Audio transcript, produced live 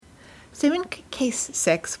So in case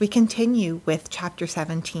 6, we continue with chapter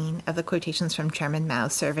 17 of the quotations from Chairman Mao,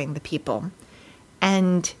 Serving the People.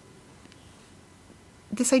 And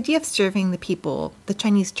this idea of serving the people, the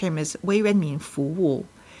Chinese term is 为人民服务,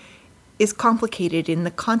 is complicated. In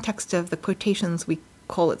the context of the quotations, we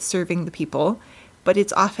call it serving the people, but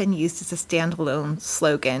it's often used as a standalone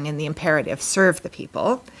slogan in the imperative, serve the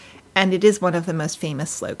people, and it is one of the most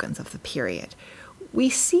famous slogans of the period.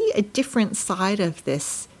 We see a different side of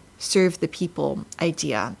this serve the people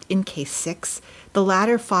idea in case 6. The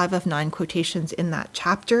latter 5 of 9 quotations in that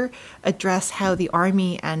chapter address how the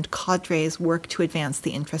army and cadres work to advance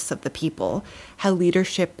the interests of the people, how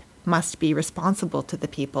leadership must be responsible to the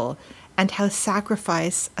people, and how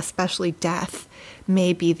sacrifice, especially death,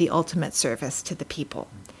 may be the ultimate service to the people.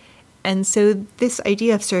 And so this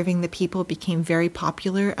idea of serving the people became very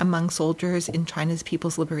popular among soldiers in China's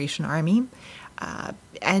People's Liberation Army,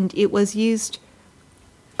 and it was used.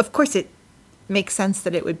 Of course, it makes sense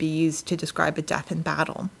that it would be used to describe a death in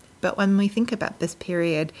battle. But when we think about this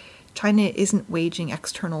period, China isn't waging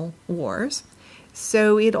external wars.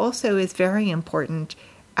 So it also is very important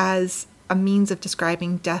as a means of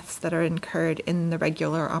describing deaths that are incurred in the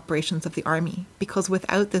regular operations of the army. Because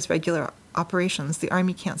without those regular operations, the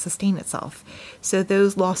army can't sustain itself. So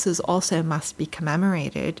those losses also must be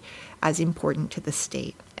commemorated as important to the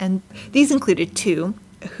state. And these included 2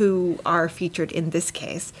 who are featured in this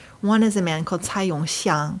case. One is a man called Cai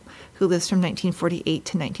Yongxiang, who lives from 1948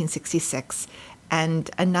 to 1966, and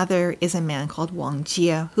another is a man called Wang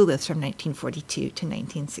Jie, who lives from 1942 to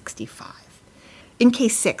 1965. In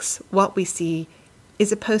case 6, what we see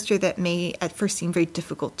is a poster that may at first seem very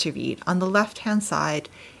difficult to read. On the left-hand side,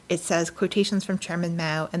 it says quotations from Chairman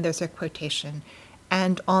Mao, and there's a quotation.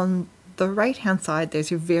 And on the right-hand side,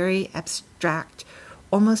 there's a very abstract,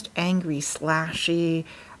 almost angry, slashy,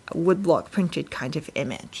 woodblock printed kind of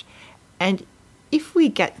image. And if we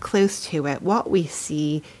get close to it, what we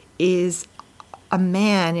see is a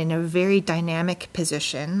man in a very dynamic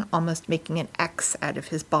position, almost making an X out of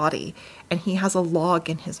his body, and he has a log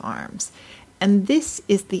in his arms. And this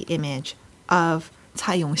is the image of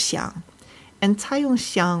Cai Yongxiang. And Cai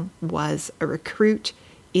Yongxiang was a recruit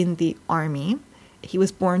in the army. He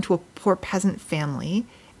was born to a poor peasant family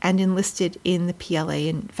and enlisted in the PLA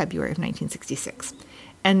in February of 1966.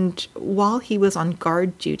 And while he was on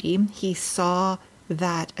guard duty, he saw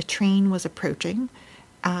that a train was approaching,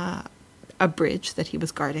 a bridge that he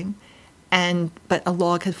was guarding, but a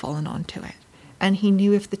log had fallen onto it. And he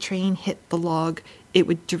knew if the train hit the log, it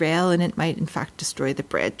would derail and it might in fact destroy the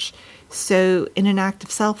bridge. So in an act of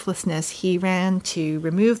selflessness, he ran to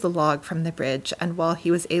remove the log from the bridge, and while he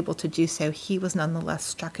was able to do so, he was nonetheless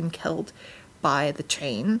struck and killed by the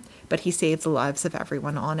train, but he saved the lives of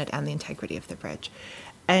everyone on it and the integrity of the bridge.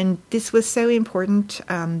 And this was so important.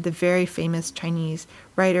 The very famous Chinese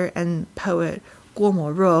writer and poet Guo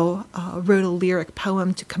Morou wrote a lyric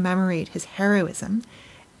poem to commemorate his heroism.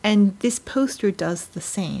 And this poster does the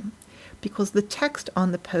same, because the text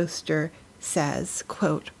on the poster says,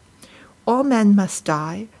 quote, "All men must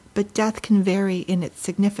die, but death can vary in its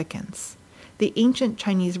significance. The ancient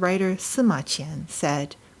Chinese writer Sima Qian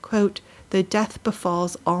said, quote, though death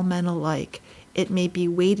befalls all men alike, it may be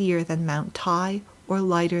weightier than Mount Tai or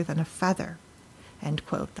lighter than a feather." End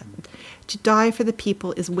quote. To die for the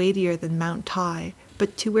people is weightier than Mount Tai,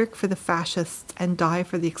 but to work for the fascists and die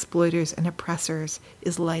for the exploiters and oppressors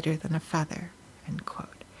is lighter than a feather. End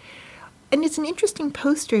quote. And it's an interesting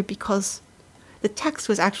poster because the text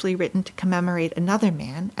was actually written to commemorate another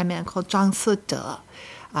man, a man called Zhang Side,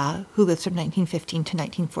 who lived from 1915 to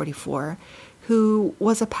 1944, who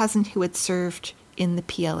was a peasant who had served in the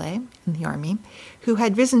PLA, in the army, who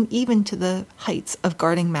had risen even to the heights of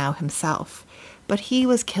guarding Mao himself. But he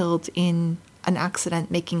was killed in an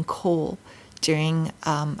accident making coal during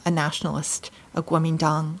a nationalist, a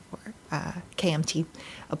Kuomintang, or KMT,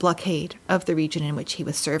 a blockade of the region in which he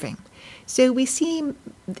was serving. So we see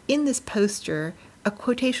in this poster a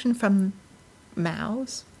quotation from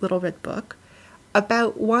Mao's Little Red Book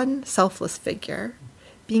about one selfless figure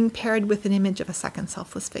being paired with an image of a second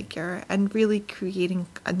selfless figure and really creating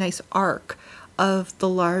a nice arc of the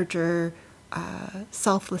larger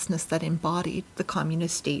selflessness that embodied the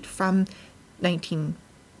communist state from the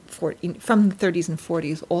 30s and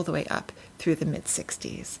 40s all the way up through the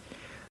mid-60s.